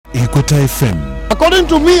Equator FM. According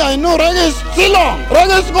to me, I know reggae is still on.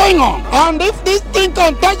 Reggae is going on. And if this thing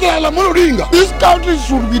can touch Alamuringa, this country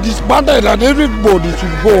should be disbanded and everybody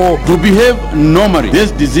should go home. To behave normally,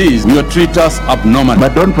 this disease will treat us abnormally.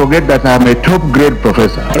 But don't forget that I am a top grade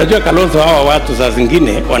professor. Unajua Kalonzo hawa watu saa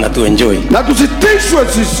zingine wanatuenjoy. Na tusitishwe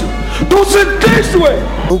sisi. Tusitishwe.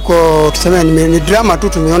 Huko tuseme ni drama tu,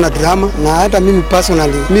 tumeona drama, na hata mimi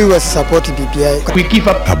personally mimi was support BBI.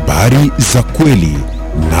 Habari za kweli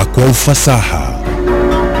na kwa ufasaha.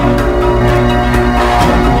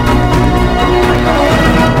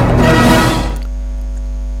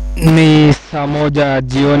 Ni saa 1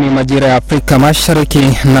 jioni majira ya Afrika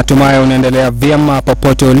Mashariki. Natumai unaendelea vyema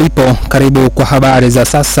popote ulipo. Karibu kwa habari za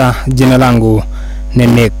sasa. Jina langu ni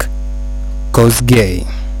Nick Kosgei.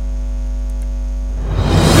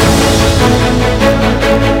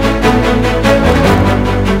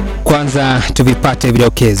 Kwanza tuvipate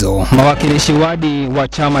vidokezo. Mawakilishi wadi wa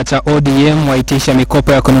chama cha ODM waitisha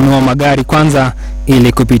mikopo ya kununua magari kwanza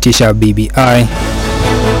ili kupitisha BBI.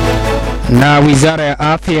 Na Wizara ya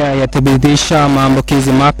Afya yathibitisha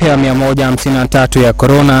maambukizi mapya 153 ya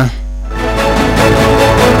corona.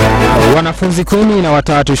 Wanafunzi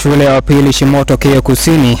 13 shule ya upili Shimoto Keyo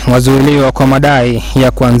Kusini wazuiliwa kwa madai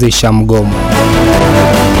ya kuanzisha mgomo.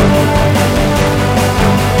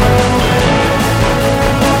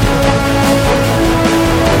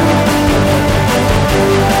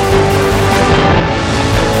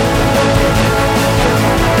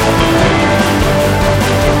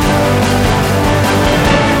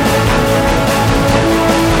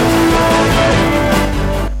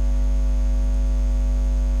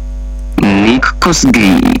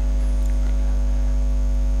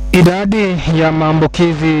 Idadi ya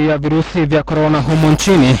maambukizi ya virusi vya corona humu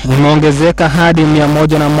nchini imeongezeka hadi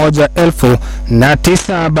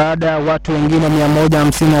 101,009 baada ya watu wengine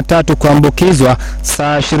 153 kuambukizwa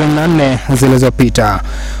saa 24 zilizopita.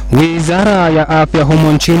 Wizara ya Afya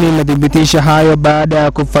humu nchini imethibitisha hayo baada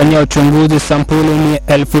ya kufanyia uchunguzi sampuli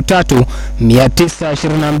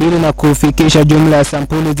 3,922 na kufikisha jumla ya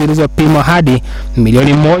sampuli zilizopimwa hadi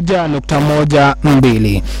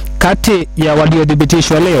 1,112. Kati ya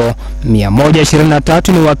waliothibitishwa leo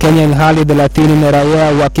 123 ni wa Kenya, hali 30 ni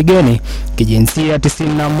raia wa kigeni. Kijinsia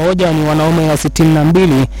 91 ni wanaume na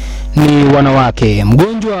 62 ni wanawake.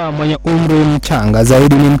 Mgonjwa mwenye umri mchanga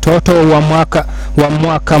zaidi ni mtoto wa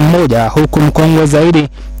mwaka mmoja, huku mkongwe zaidi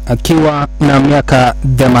akiwa na miaka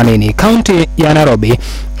 80. Kaunti ya Nairobi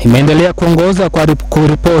imeendelea kuongoza kwa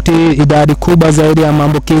kuripoti idadi kubwa zaidi ya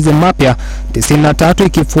maambukizi mapya 93,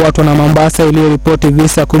 ikifuatwa na Mombasa iliyoripoti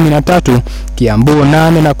visa 13, Kiambu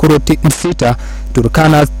 8, Nakuru 6,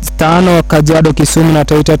 Turkana 5, Kajiado, Kisumu na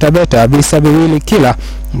Taita Taveta visa 2 kila,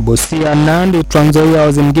 Busia, Nandi, Trans Nzoia,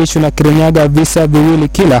 Uasin Gishu na Kirinyaga visa 2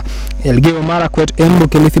 kila, Elgeyo Marakwet, Embu,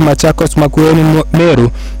 Kilifi, Machakos, Makueni,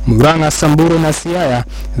 Meru, Murang'a, Samburu na Siaya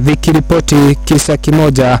vikiripoti kisa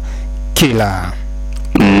kimoja kila.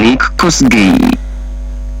 Nick Kosgei.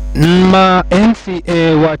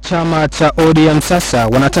 MCA wa chama cha ODM sasa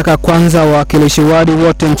wanataka kwanza wawakilishi wadi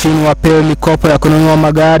wote nchini wapewe mikopo ya kununua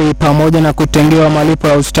magari pamoja na kutengewa malipo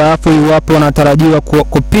ya ustaafu iwapo wanatarajiwa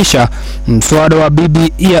kupisha mswada wa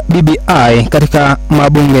BBI katika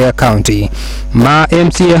mabunge ya kaunti.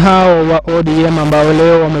 MCA hao wa ODM ambao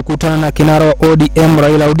leo wamekutana na kinara wa ODM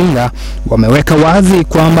Raila Odinga wameweka wazi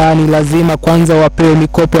kwamba ni lazima kwanza wapewe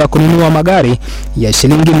mikopo ya kununua magari ya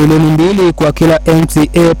shilingi milioni 2 kwa kila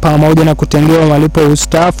MCA pamoja na kutengewa malipo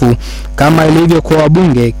ustaafu kama ilivyo kwa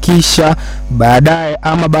wabunge, kisha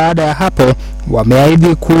baada ya hapo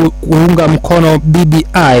wameahidi kuunga mkono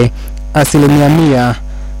BBI 100%.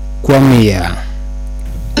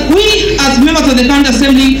 We as members of the county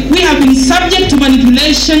assembly, we have been subject to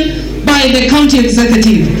manipulation by the county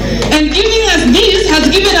executive, and giving us this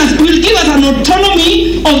will give us an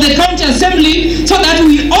autonomy of the county assembly so that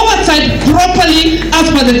we oversight properly as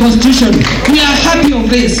per the constitution. We are happy of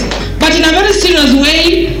this, but in a very serious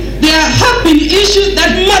way, there have been issues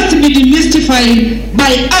that must be demystified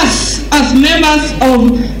by us as members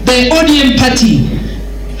of the ODM party.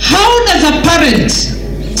 How does a parent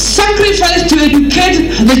sacrifice to educate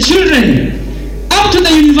the children up to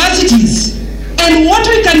the universities, and what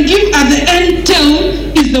we can give at the end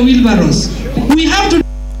is the wheelbarrows? We have to.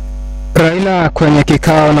 Raila kwenye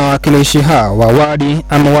kikao na wakilishi hao wa wadi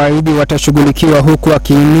amewaahidi watashughulikiwa, huku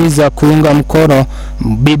akihimiza kuunga mkono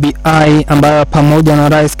BBI ambayo pamoja na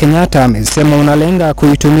Rais Kenyatta amesema unalenga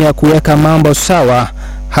kuitumia kuweka mambo sawa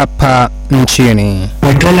hapa nchini.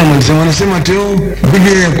 Wataalamu wanasema tu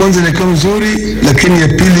BBI ya kwanza ilikuwa mzuri, lakini ya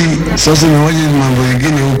pili sasa imewaje mambo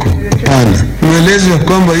mengine huko. Hapana. Tumeelezwa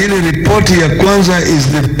kwamba ile ripoti ya kwanza is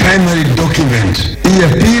the primary document. Hii ya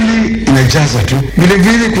pili wanajaza tu. Vile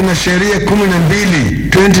vile kuna sheria 12,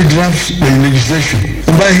 20 drafts legislation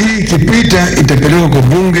ambayo hii ikipita itapelekwa kwa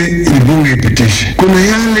bunge ili bunge ipitishe. Kuna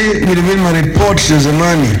yale vile vile mareports ya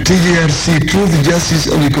zamani, TJRC, Truth,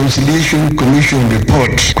 Justice and Reconciliation Commission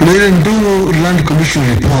report. Kuna ile Ndungu Land Commission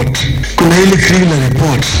report. Kuna ile criminal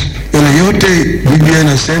report. Yale yote Biblia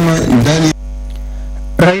inasema ndani.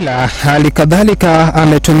 Raila halikadhalika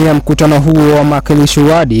ametumia mkutano huo wa makilishi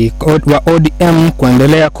wadi wa ODM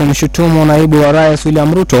kuendelea kumshutumu naibu wa rais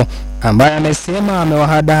William Ruto, ambaye amesema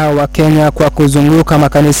amewahadaa wa Kenya kwa kuzunguka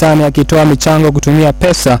makanisani akitoa michango kutumia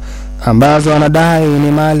pesa ambazo anadai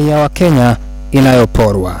ni mali ya Wakenya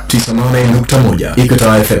inayoporwa. 98.1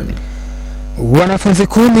 Ikata FM. Wanafunzi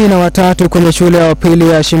 13 kwenye shule ya upili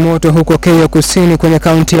ya Shimoto huko Keyo Kusini kwenye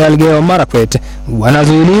kaunti ya Elgeyo Marakwet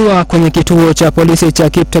wanazuiliwa kwenye kituo cha polisi cha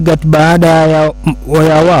Kiptagat baada ya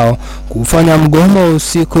wao kufanya mgomo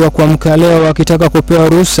usiku wa kuamkia leo wakitaka kupewa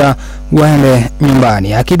ruhusa waende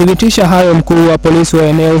nyumbani. Akidhibitisha hayo, mkuu wa polisi wa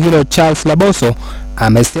eneo hilo Charles Laboso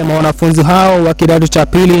amesema wanafunzi hao wa kidato cha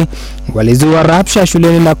pili walizua rabsha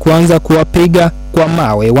shuleni na kuanza kuwapiga kwa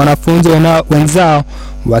mawe wanafunzi wenzao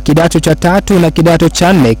wa kidato cha 3 na kidato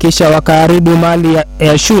cha 4 kisha wakaharibu mali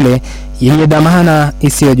ya shule yenye dhamana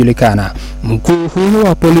isiyojulikana. Mkuu huyo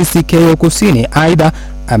wa polisi Keyo Kusini aidha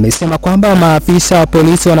amesema kwamba maafisa wa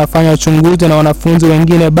polisi wanafanya uchunguzi na wanafunzi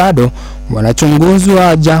wengine bado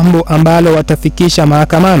wanachunguzwa, jambo ambalo watafikisha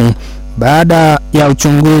mahakamani baada ya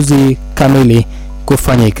uchunguzi kamili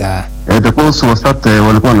kufanyika. The course was that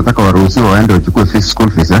walikuwa wanataka waruhusiwa waende wachukue fees,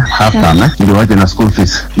 school fees half time ndio waje na school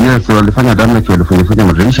fees. Yes, walifanya damage, walifanya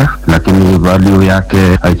madirisha, lakini value yake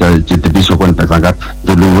haijajitibishwa kwa pesa ngapi.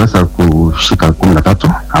 Tuliweza kushika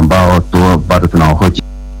 13 ambao tu bado tunahoji.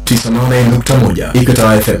 98.1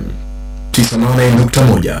 Ikata FM.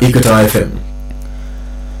 98.1 Ikata FM.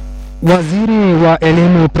 Waziri wa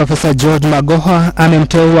elimu Profesa George Magoha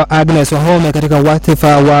amemteua Agnes Wahome katika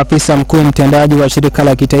wadhifa wa afisa mkuu mtendaji wa shirika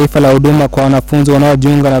la kitaifa la huduma kwa wanafunzi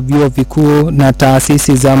wanaojiunga na vyuo vikuu na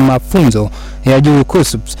taasisi za mafunzo ya juu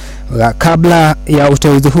KUSPS. Kabla ya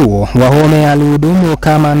uteuzi huo, Wahome alihudumu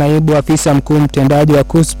kama naibu afisa mkuu mtendaji wa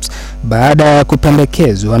KUSPS baada ya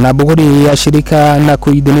kupendekezwa na bodi ya shirika na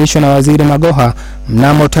kuidhinishwa na Waziri Magoha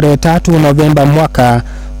mnamo tarehe 3 Novemba mwaka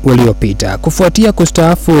uliopita kufuatia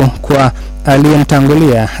kustaafu kwa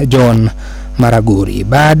aliyemtangulia John Maraguri.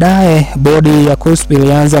 Baadaye bodi ya KUSP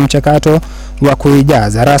ilianza mchakato wa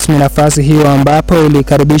kuijaza rasmi nafasi hiyo, ambapo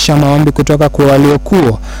ilikaribisha maombi kutoka kwa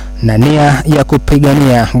waliokuwa na nia ya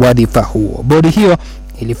kupigania wadhifa huo. Bodi hiyo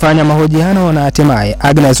ilifanya mahojiano na hatimaye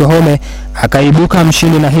Agnes Wahome akaibuka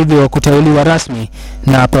mshindi na hivyo kuteuliwa rasmi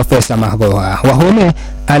na Profesa Magoha. Wahome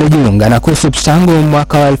alijiunga na KUSP tangu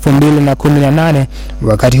mwaka wa 2018,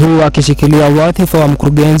 wakati huu akishikilia wadhifa wa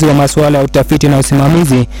mkurugenzi wa masuala ya utafiti na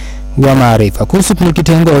usimamizi wa maarifa. KUSP ni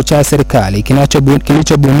kitengo cha serikali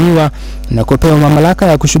kilichobuniwa na kupewa mamlaka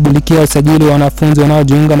ya kushughulikia usajili wa wanafunzi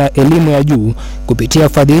wanaojiunga na elimu ya juu kupitia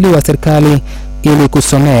ufadhili wa serikali ili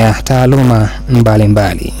kusomea taaluma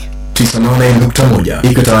mbalimbali.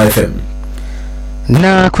 98.1 Ikata FM.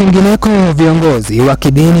 Na kwingineko, viongozi wa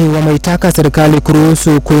kidini wameitaka serikali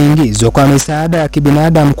kuruhusu kuingizwa kwa misaada ya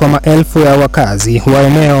kibinadamu kwa maelfu ya wakazi wa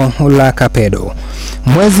eneo la Kapedo.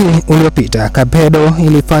 Mwezi uliopita, Kapedo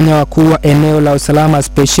ilifanya kuwa eneo la usalama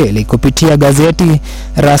spesheli kupitia gazeti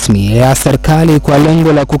rasmi ya serikali kwa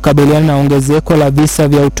lengo la kukabiliana na ongezeko la visa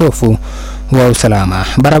vya utofu wa usalama.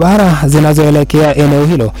 Barabara zinazoelekea eneo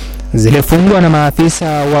hilo zilifungwa na maafisa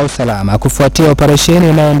wa usalama kufuatia operesheni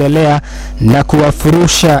inayoendelea na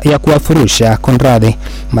kuwafurusha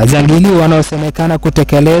majangili wanaosemekana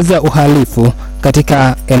kutekeleza uhalifu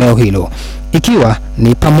katika eneo hilo, ikiwa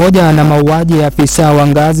ni pamoja na mauaji ya afisa wa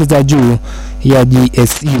ngazi za juu ya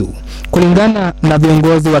GSU. Kulingana na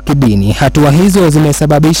viongozi wa kidini, hatua hizo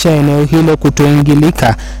zimesababisha eneo hilo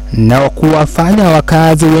kutoingilika na kuwafanya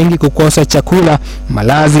wakazi wengi kukosa chakula,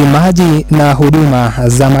 malazi, maji na huduma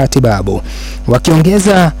za matibabu.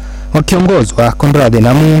 Wakiongozwa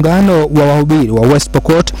na muungano wa wahubiri wa West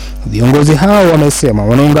Pokot, viongozi hao wamesema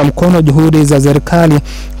wanaunga mkono juhudi za serikali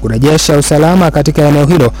kurejesha usalama katika eneo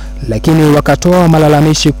hilo, lakini wakatoa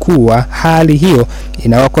malalamishi kuwa hali hiyo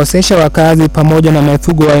inawakosesha wakazi pamoja na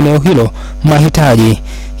mifugo wa eneo hilo mahitaji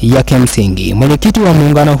ya kimsingi. Mwenyekiti wa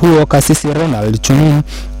muungano huo, Kasisi Ronald Chunum,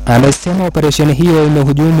 amesema operesheni hiyo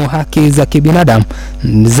imehujumu haki za kibinadamu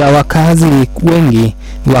za wakazi wengi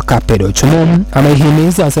wa Kapedo. Chumum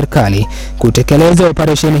amehimiza serikali kutekeleza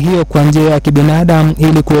operesheni hiyo kwa njia ya kibinadamu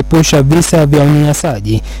ili kuepusha visa vya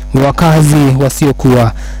unyanyasaji wa wakazi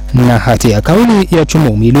wasiokuwa na hatia. Kauli ya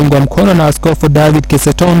Chumum iliungwa mkono na Askofu David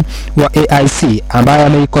Kiseton wa AIC ambaye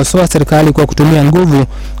ameikosoa serikali kwa kutumia nguvu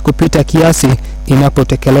kupita kiasi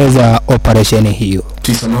inapotekeleza operesheni hiyo.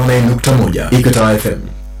 98.1 Ikata FM.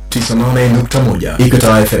 98.1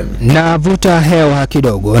 Ikata FM. Na vuta hewa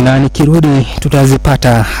kidogo na nikirudi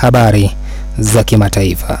tutazipata habari za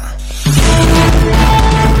kimataifa.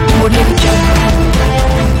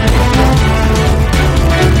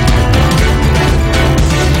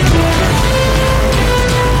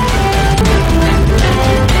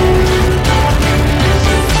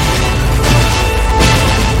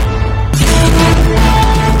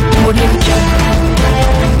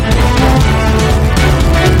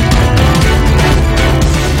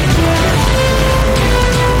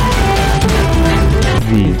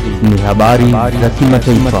 Ni habari za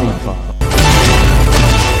kimataifa.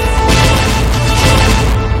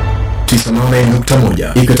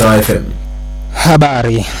 98.1 Ikata FM.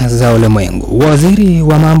 Habari za ulimwengu. Waziri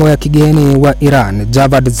wa mambo ya kigeni wa Iran,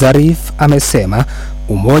 Javad Zarif, amesema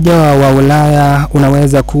Umoja wa Ulaya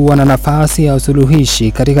unaweza kuwa na nafasi ya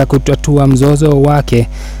usuluhishi katika kutatua mzozo wake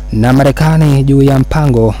na Marekani juu ya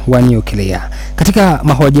mpango wa nyuklia. Katika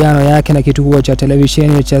mahojiano yake na kituo cha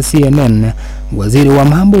televisheni cha CNN, waziri wa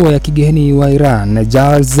mambo ya kigeni wa Iran,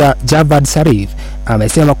 Javad Zarif,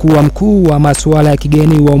 amesema kuwa mkuu wa masuala ya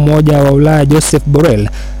kigeni wa Umoja wa Ulaya, Joseph Borrell,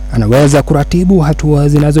 anaweza kuratibu hatua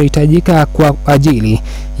zinazohitajika kwa ajili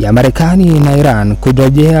ya Marekani na Iran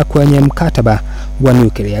kurejea kwenye mkataba wa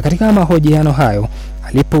nyuklia. Katika mahojiano hayo,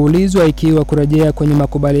 alipoulizwa ikiwa kurejea kwenye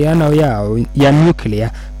makubaliano yao ya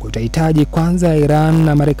nyuklia kutahitaji kwanza Iran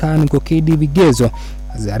na Marekani kukidhi vigezo,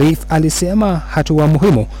 Zarif alisema hatua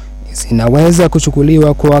muhimu zinaweza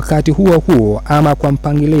kuchukuliwa kwa wakati huo huo ama kwa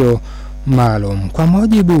mpangilio maalum. Kwa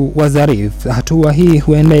mujibu wa Zarif, hatua hii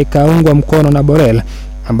huenda ikaungwa mkono na Borrell,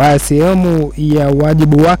 ambaye sehemu ya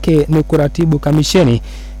wajibu wake ni kuratibu kamisheni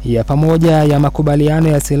ya pamoja ya makubaliano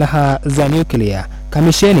ya silaha za nyuklia.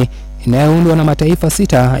 Kamisheni inayoundwa na mataifa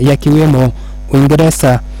 6 yakiwemo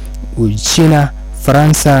Uingereza, Uchina,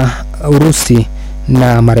 Faransa, Urusi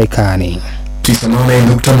na Marekani.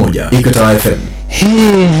 98.1 Ikata FM.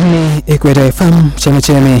 Hii ni Ikweta FM,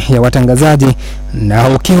 chemchemi ya watangazaji, na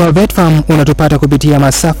ukiwa Vetfarm unatupata kupitia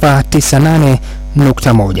masafa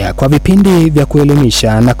 98.1. Kwa vipindi vya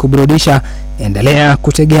kuelimisha na kuburudisha, endelea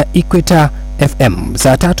kutegea Ikweta FM.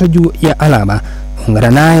 Saa 3 juu ya alama, ungana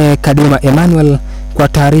naye Kadima Emmanuel kwa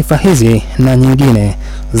taarifa hizi na nyingine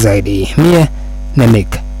zaidi. Mie ni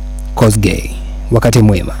Nick Kosgei. Wakati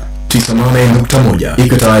mwema. 98.1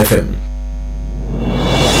 Ikata FM.